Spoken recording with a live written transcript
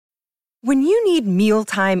When you need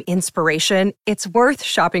mealtime inspiration, it's worth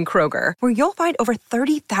shopping Kroger, where you'll find over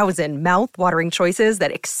 30,000 mouth-watering choices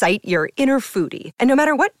that excite your inner foodie. And no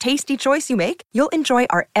matter what tasty choice you make, you'll enjoy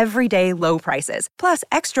our everyday low prices, plus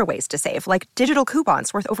extra ways to save, like digital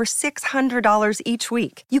coupons worth over $600 each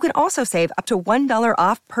week. You can also save up to $1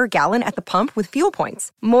 off per gallon at the pump with fuel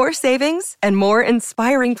points. More savings and more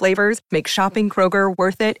inspiring flavors make shopping Kroger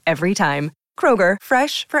worth it every time. Kroger,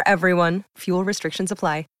 fresh for everyone. Fuel restrictions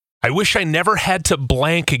apply. I wish I never had to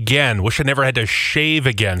blank again. Wish I never had to shave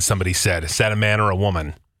again, somebody said. Is that a man or a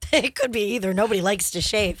woman? It could be either. Nobody likes to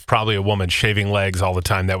shave. Probably a woman shaving legs all the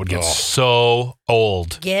time. That would get so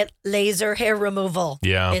old. Get laser hair removal.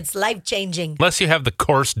 Yeah. It's life-changing. Unless you have the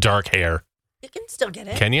coarse, dark hair. You can still get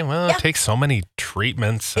it. Can you? Well, Yeah. It takes so many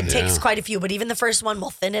treatments. It takes quite a few, but even the first one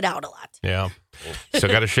will thin it out a lot. Yeah.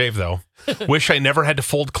 Still got to shave, though. Wish I never had to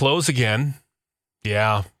fold clothes again.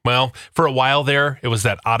 Yeah. Well, for a while there, it was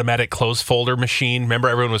that automatic clothes folder machine. Remember,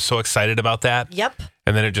 everyone was so excited about that? Yep.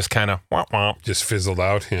 And then it just kind of just fizzled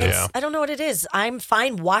out. Yeah. I don't know what it is. I'm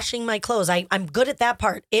fine washing my clothes. I'm good at that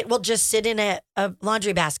part. It will just sit in a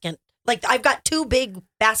laundry basket. Like, I've got 2 big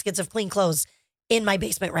baskets of clean clothes in my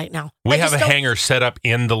basement right now. We have a hanger set up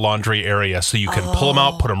in the laundry area so you can pull them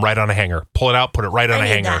out, put them right on a hanger. Pull it out, put it right on a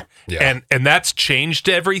hanger. That. Yeah. And that's changed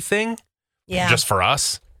everything. Yeah. Just for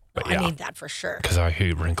us. But I need that for sure. Because I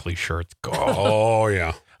hate wrinkly shirts. Oh,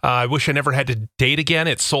 yeah. I wish I never had to date again.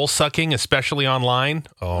 It's soul sucking, especially online.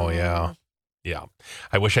 Oh, yeah. Yeah.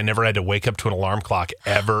 I wish I never had to wake up to an alarm clock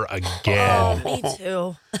ever again. Me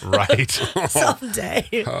too. Right.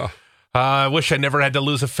 Someday. I wish I never had to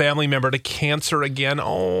lose a family member to cancer again.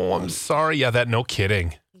 Oh, I'm sorry. Yeah, that no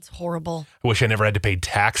kidding. It's horrible. I wish I never had to pay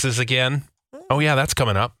taxes again. Oh, yeah, that's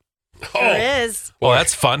coming up. There is. Well,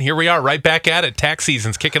 that's fun. Here we are, right back at it. Tax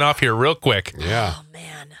season's kicking off here real quick. Yeah. Oh,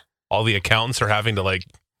 man. All the accountants are having to,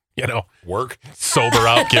 Work. sober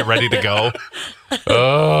up, get ready to go.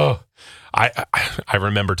 Oh, I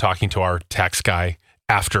remember talking to our tax guy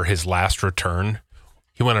after his last return.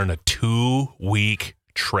 He went on a 2-week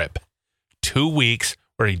trip. 2 weeks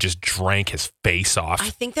where he just drank his face off.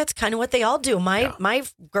 I think that's kind of what they all do. My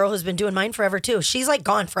girl who's been doing mine forever too. She's like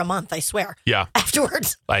gone for a month, I swear. Yeah.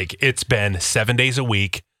 Afterwards. Like it's been 7 days a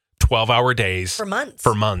week, 12-hour days. For months.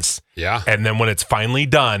 For months. Yeah. And then when it's finally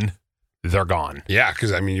done, they're gone. Yeah,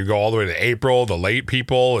 because, you go all the way to April, the late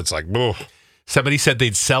people. It's like, ugh. Somebody said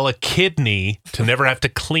they'd sell a kidney to never have to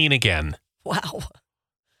clean again. Wow.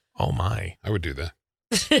 Oh, my. I would do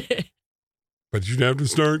that. But you'd have to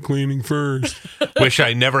start cleaning first. Wish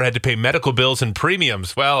I never had to pay medical bills and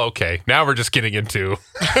premiums. Well, okay. Now we're just getting into,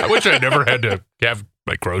 I wish I never had to have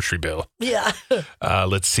my grocery bill. Yeah.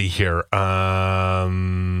 Let's see here.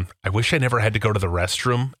 I wish I never had to go to the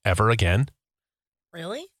restroom ever again.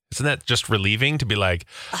 Really? Isn't that just relieving to be like,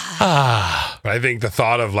 But I think the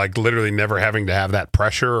thought of literally never having to have that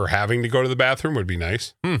pressure or having to go to the bathroom would be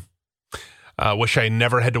nice. Wish I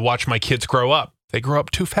never had to watch my kids grow up. They grow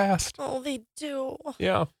up too fast. Oh, they do.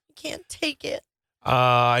 Yeah. I can't take it.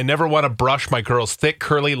 I never want to brush my girl's thick,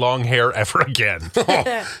 curly, long hair ever again.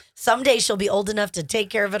 Someday she'll be old enough to take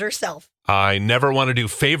care of it herself. I never want to do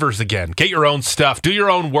favors again. Get your own stuff. Do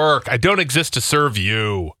your own work. I don't exist to serve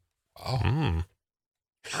you. Oh.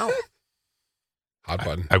 Ow. Hot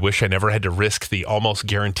button. I wish I never had to risk the almost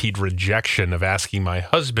guaranteed rejection of asking my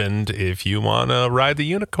husband if you want to ride the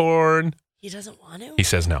unicorn. He doesn't want to? He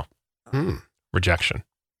says no. Rejection.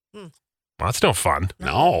 Well, that's no fun.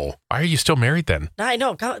 No. Why are you still married then? I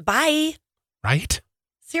know. Bye. Right?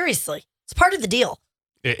 Seriously. It's part of the deal.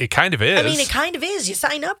 It kind of is. I mean, it kind of is. You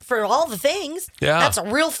sign up for all the things. Yeah. That's a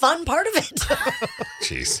real fun part of it.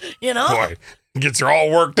 Jeez. You know? Boy, gets her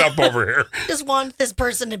all worked up over here. Just want this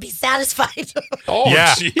person to be satisfied. Oh,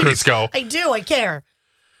 yeah, jeez. Crisco. I do. I care.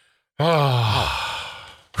 Wow.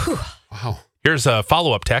 Here's a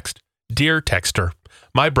follow-up text. Dear texter,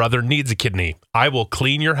 my brother needs a kidney. I will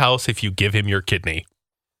clean your house if you give him your kidney.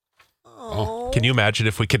 Oh. Can you imagine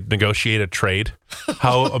if we could negotiate a trade?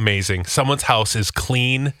 How amazing. Someone's house is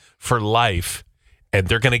clean for life, and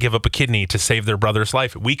they're going to give up a kidney to save their brother's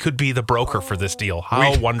life. We could be the broker for this deal.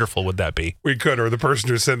 How wonderful would that be? We could, or the person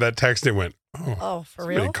who sent that text and went, Oh, for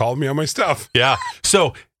somebody real? called me on my stuff. Yeah.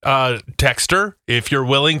 So, texter, if you're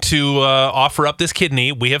willing to offer up this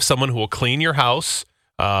kidney, we have someone who will clean your house.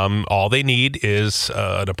 All they need is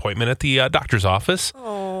an appointment at the doctor's office.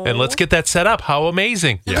 And let's get that set up. How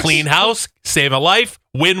amazing. Yes. Clean house, save a life,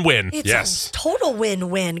 win-win. It's Yes. a total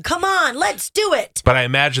win-win. Come on, let's do it. But I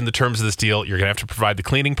imagine the terms of this deal, you're going to have to provide the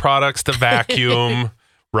cleaning products, the vacuum,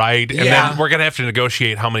 right? And Yeah. then we're going to have to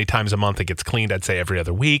negotiate how many times a month it gets cleaned. I'd say every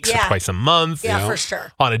other week, so Yeah. twice a month. Yeah, for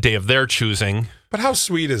sure. On a day of their choosing. But how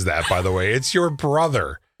sweet is that, by the way? It's your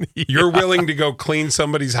brother. You're willing to go clean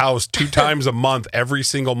somebody's house 2 times a month, every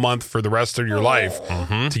single month for the rest of your life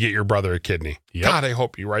to get your brother a kidney. Yep. God, I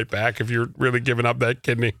hope you write back if you're really giving up that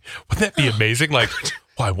kidney. Wouldn't that be amazing? Like,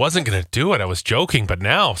 well, I wasn't going to do it. I was joking. But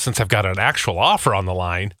now, since I've got an actual offer on the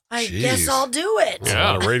line. I Jeez. guess I'll do it. That's a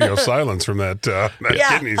lot of radio silence from that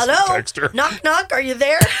kidney Hello? texter. Knock, knock. Are you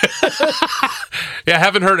there? Yeah, I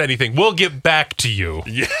haven't heard anything. We'll get back to you.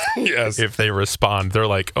 Yeah, yes. If they respond, they're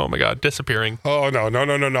like, oh my God, disappearing. Oh, no.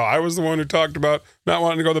 I was the one who talked about not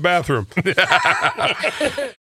wanting to go to the bathroom.